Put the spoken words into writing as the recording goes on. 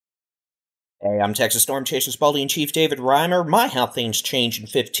Hey, I'm Texas Storm Chaser Spalding Chief David Reimer. My how things change in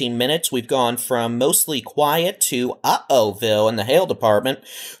 15 minutes. We've gone from mostly quiet to uh-oh-ville in the hail department.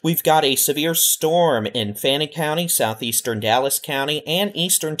 We've got a severe storm in Fannin County, southeastern Dallas County, and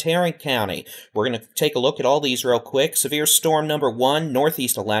eastern Tarrant County. We're going to take a look at all these real quick. Severe storm number 1,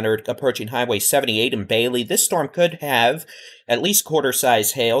 northeast of Leonard, approaching Highway 78 in Bailey. This storm could have at least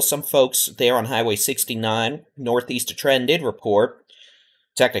quarter-size hail. Some folks there on Highway 69, northeast of Trend, did report.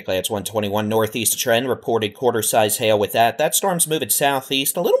 Technically, it's 121 northeast of Trend, reported quarter-size hail with that. That storm's moving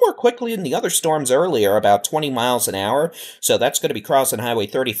southeast a little more quickly than the other storms earlier, about 20 miles an hour. So that's going to be crossing Highway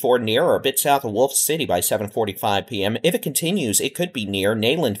 34 near or a bit south of Wolf City by 7:45 p.m. If it continues, it could be near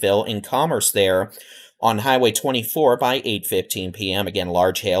Naylandville in Commerce there on Highway 24 by 8:15 p.m. Again,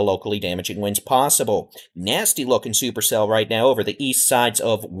 large hail, locally damaging winds possible. Nasty-looking supercell right now over the east sides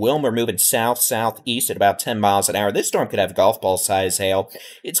of Wilmer, moving south-southeast at about 10 miles an hour. This storm could have golf ball-size hail.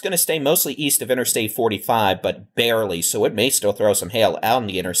 It's going to stay mostly east of Interstate 45, but barely, so it may still throw some hail out on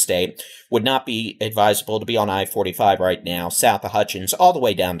the interstate. Would not be advisable to be on I-45 right now, south of Hutchins, all the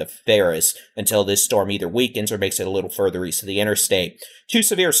way down to Ferris, until this storm either weakens or makes it a little further east of the interstate. Two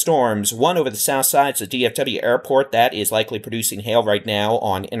severe storms, one over the south sides of DFW Airport. That is likely producing hail right now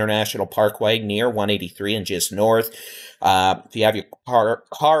on International Parkway near 183 and just north. If you have your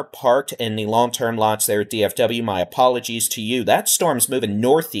car parked in the long-term lots there at DFW, my apologies to you. That storm's moving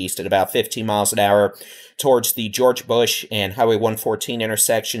northeast at about 15 miles an hour towards the George Bush and Highway 114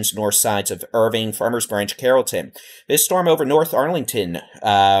 intersections, north sides of Irving, Farmers Branch, Carrollton. This storm over North Arlington,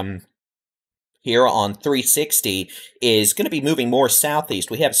 here on 360 is going to be moving more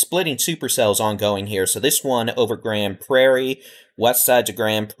southeast. We have splitting supercells ongoing here. So this one over Grand Prairie, west sides of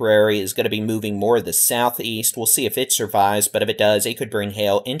Grand Prairie, is going to be moving more to the southeast. We'll see if it survives, but if it does, it could bring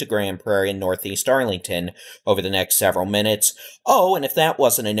hail into Grand Prairie and northeast Arlington over the next several minutes. Oh, and if that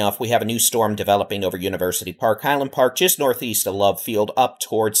wasn't enough, we have a new storm developing over University Park, Highland Park, just northeast of Love Field, up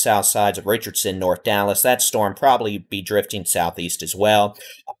towards south sides of Richardson, North Dallas. That storm probably be drifting southeast as well.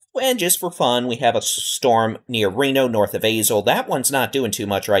 And just for fun, we have a storm near Reno, north of Azle. That one's not doing too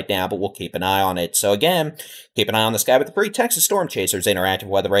much right now, but we'll keep an eye on it. So again, keep an eye on the sky with the free Texas Storm Chasers interactive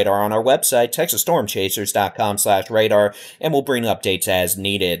weather radar on our website, texasstormchasers.com/radar, and we'll bring updates as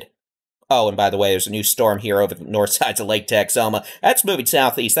needed. Oh, and by the way, there's a new storm here over the north sides of Lake Texoma. That's moving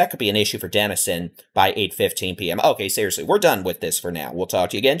southeast. That could be an issue for Denison by 8:15 p.m. Okay, seriously, we're done with this for now. We'll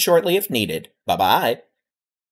talk to you again shortly if needed. Bye-bye.